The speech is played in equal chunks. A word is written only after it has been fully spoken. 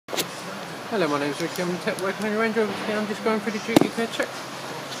Hello, my name is Ricky. I'm the tech working on your Range Rover today. I'm just going through the duty care check.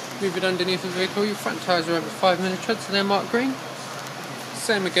 Moving underneath the vehicle, your front tyres are over 5mm tread, so they're marked green.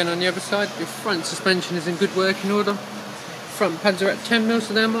 Same again on the other side. Your front suspension is in good working order. Front pads are at 10mm,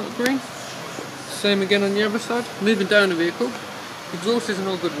 so they're marked green. Same again on the other side. Moving down the vehicle, exhaust is in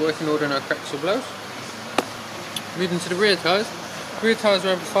all good working order, no cracks or blows. Moving to the rear tyres. Rear tyres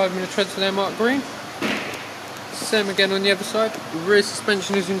are over 5mm tread, so they're marked green. Same again on the other side. The rear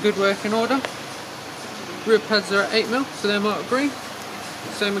suspension is in good working order. Rear pads are at 8mm, so they're marked green.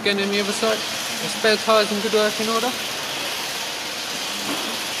 Same again on the other side. The spare tyres in good working order.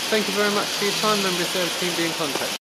 Thank you very much for your time. Member of the service team be in contact.